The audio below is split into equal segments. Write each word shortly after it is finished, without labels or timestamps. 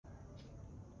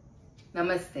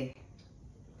Namaste.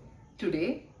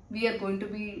 Today we are going to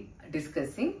be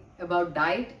discussing about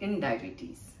diet in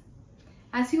diabetes.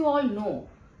 As you all know,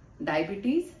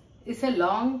 diabetes is a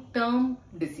long-term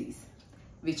disease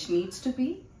which needs to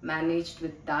be managed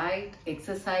with diet,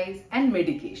 exercise and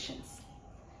medications.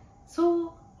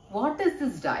 So what is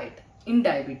this diet in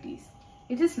diabetes?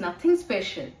 It is nothing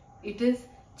special. It is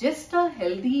just a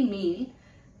healthy meal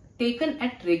taken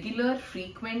at regular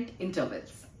frequent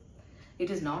intervals. It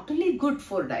is not only good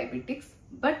for diabetics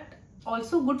but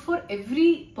also good for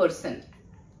every person,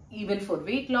 even for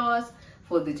weight loss,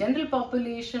 for the general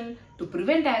population, to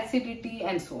prevent acidity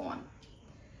and so on.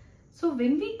 So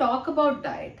when we talk about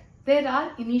diet, there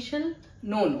are initial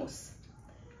no-nos.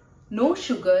 No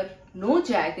sugar, no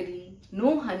jaggery,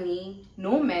 no honey,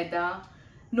 no maida,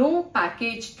 no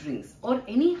packaged drinks or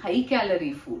any high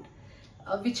calorie food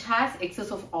which has excess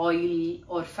of oil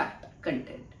or fat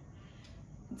content.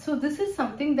 So this is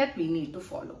something that we need to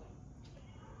follow.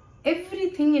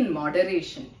 Everything in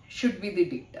moderation should be the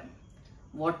dictum.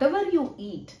 Whatever you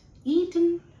eat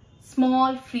in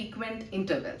small frequent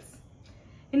intervals.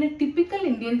 In a typical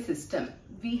Indian system,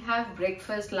 we have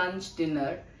breakfast, lunch,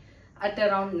 dinner at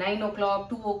around 9 o'clock,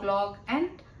 2 o'clock and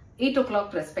 8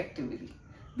 o'clock respectively.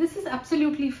 This is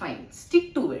absolutely fine.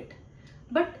 Stick to it.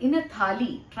 But in a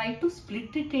thali, try to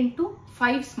split it into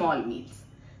 5 small meals.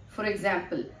 For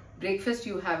example, breakfast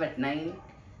you have at 9,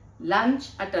 lunch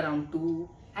at around 2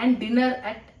 and dinner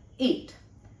at 8.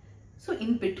 So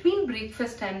in between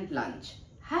breakfast and lunch,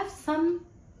 have some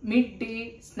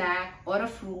midday snack or a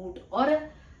fruit or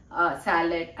a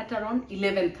salad at around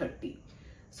 11:30.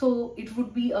 So it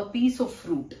would be a piece of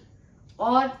fruit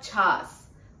or chas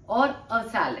or a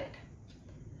salad.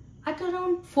 At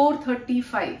around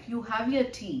 4:35, you have your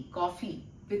tea, coffee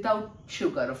without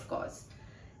sugar of course.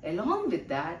 Along with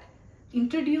that,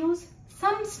 introduce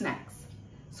some snacks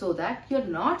so that you're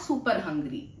not super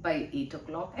hungry by 8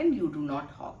 o'clock and you do not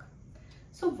hog.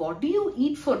 So what do you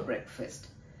eat for breakfast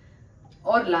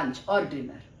or lunch or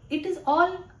dinner? It is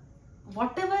all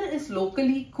whatever is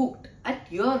locally cooked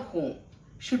at your home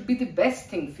should be the best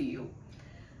thing for you.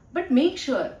 But make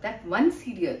sure that one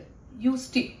cereal you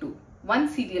stick to, one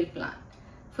cereal plan.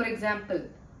 For example,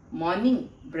 morning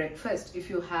breakfast, if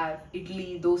you have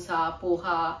idli, dosa,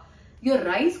 poha, your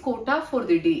rice quota for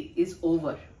the day is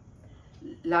over.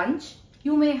 Lunch,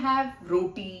 you may have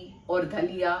roti or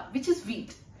dalia, which is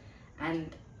wheat.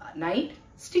 And night,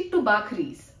 stick to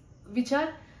bhakris, which are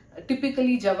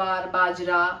typically jawar,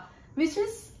 bajra, which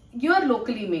is your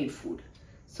locally made food.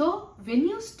 So when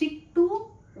you stick to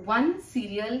one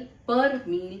cereal per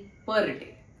meal per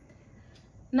day.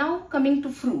 Now coming to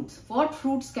fruits. What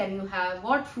fruits can you have?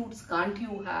 What fruits can't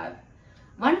you have?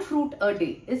 One fruit a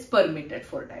day is permitted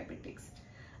for diabetics.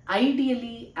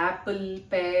 Ideally, apple,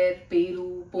 pear,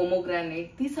 peru,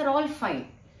 pomegranate, these are all fine.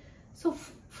 So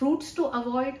fruits to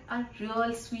avoid are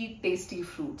real sweet, tasty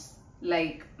fruits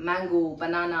like mango,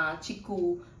 banana,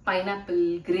 chiku,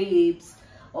 pineapple, grapes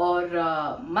or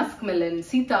muskmelon,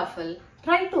 sitafal.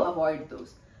 Try to avoid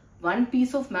those. One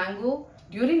piece of mango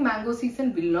during mango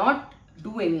season will not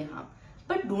do any harm,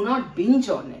 but do not binge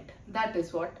on it. That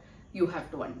is what you have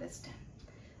to understand.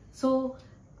 So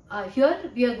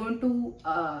here we are going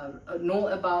to know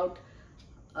about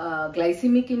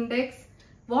glycemic index.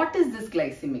 What is this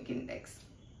glycemic index?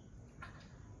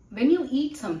 When you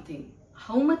eat something,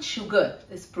 how much sugar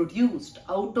is produced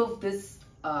out of this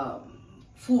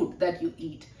food that you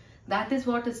eat? That is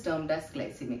what is termed as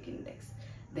glycemic index.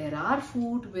 There are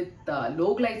food with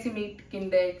low glycemic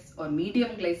index or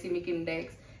medium glycemic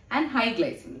index and high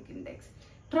glycemic index.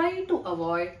 Try to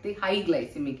avoid the high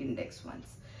glycemic index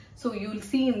ones. So you will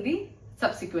see in the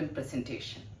subsequent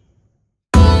presentation.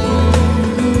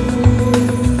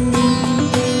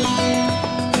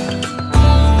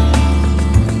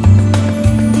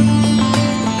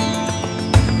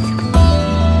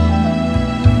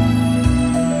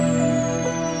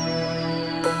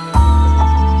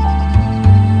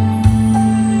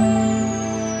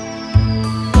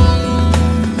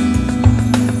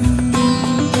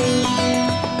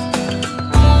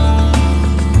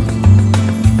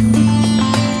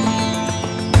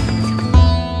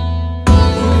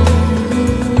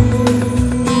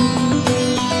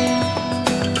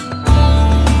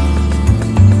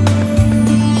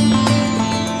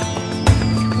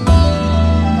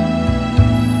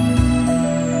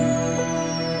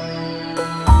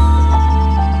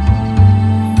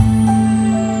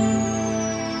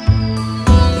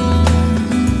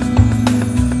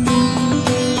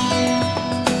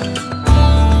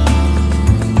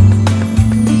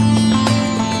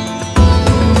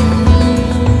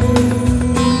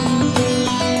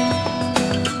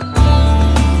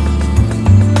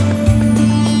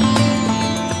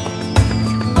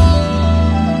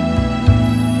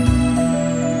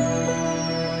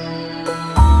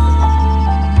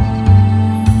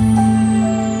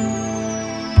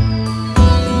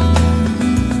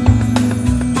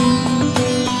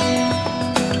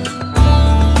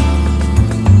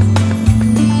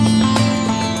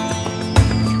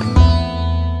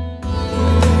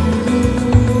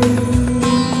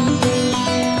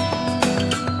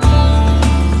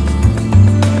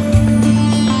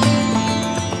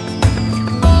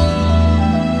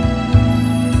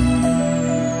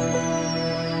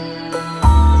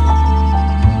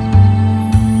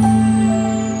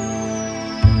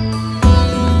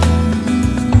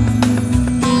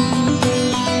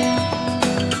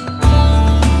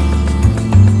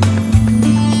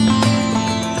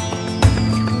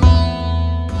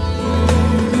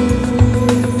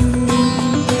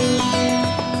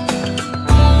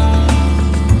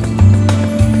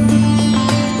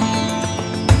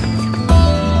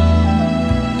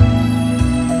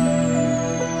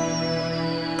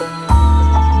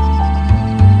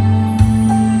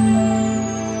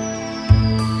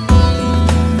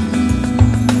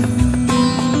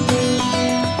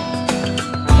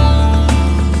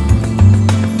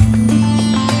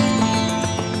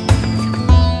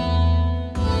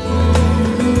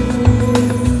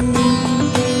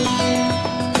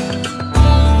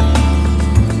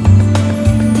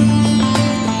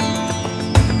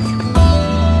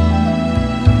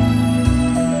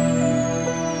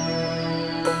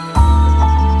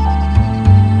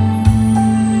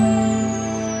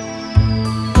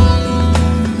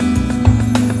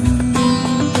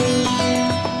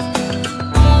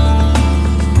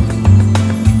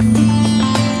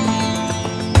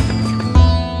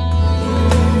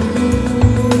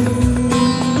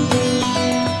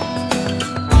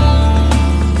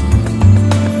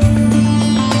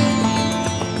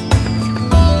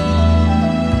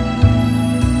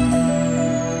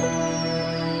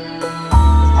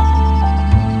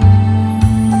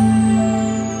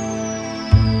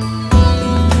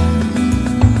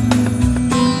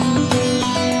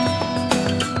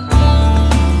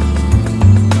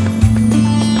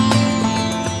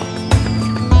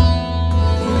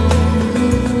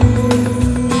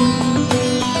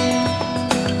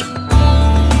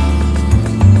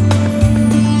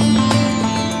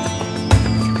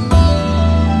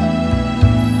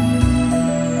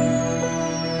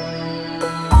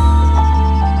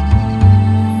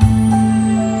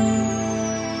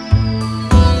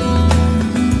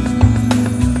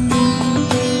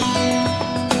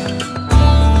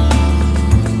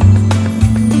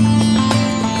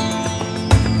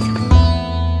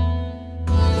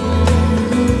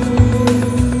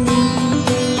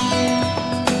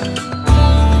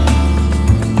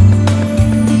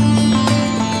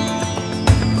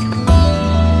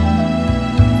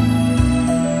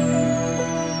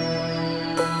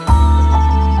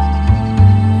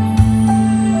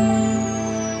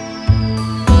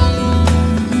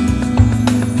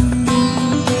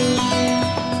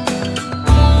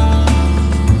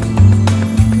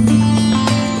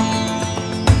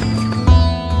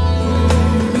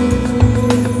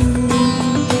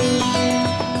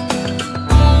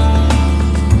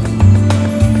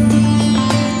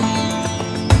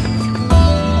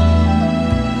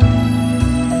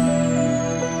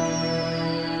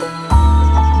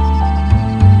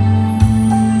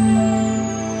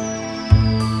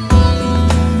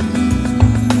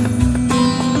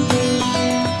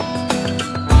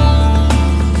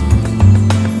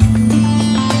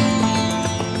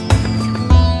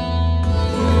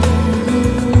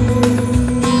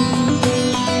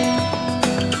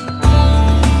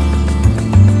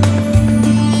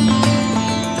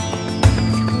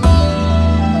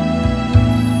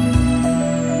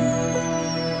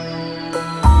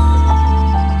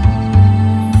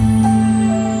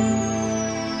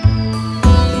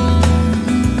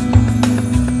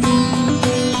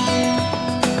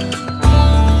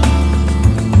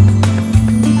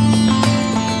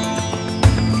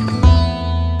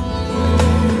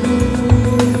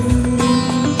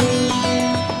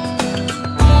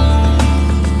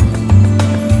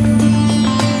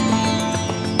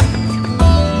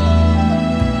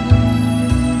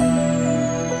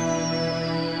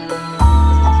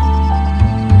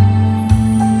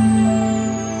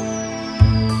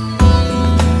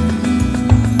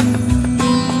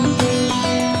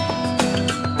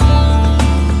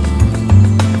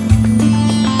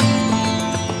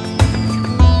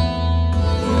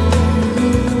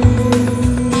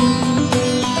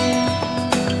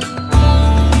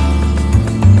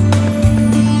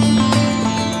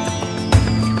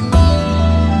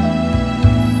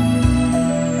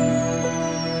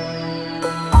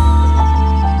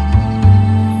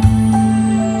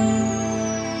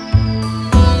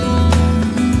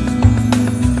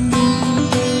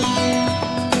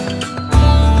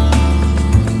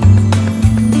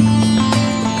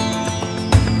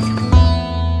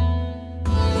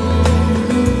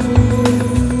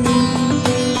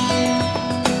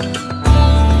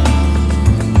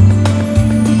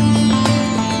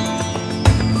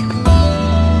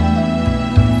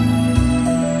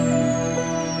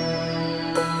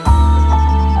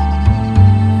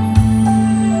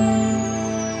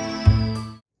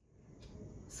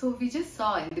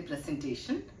 saw in the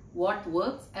presentation what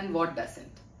works and what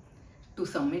doesn't. To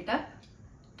sum it up,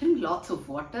 drink lots of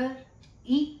water,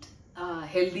 eat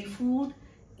healthy food,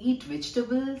 eat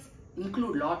vegetables,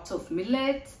 include lots of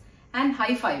millets and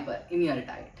high fiber in your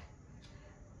diet.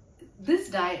 This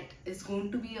diet is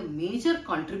going to be a major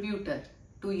contributor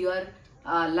to your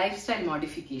lifestyle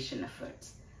modification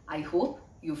efforts. I hope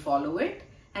you follow it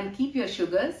and keep your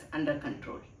sugars under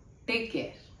control. Take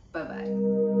care.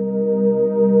 Bye-bye.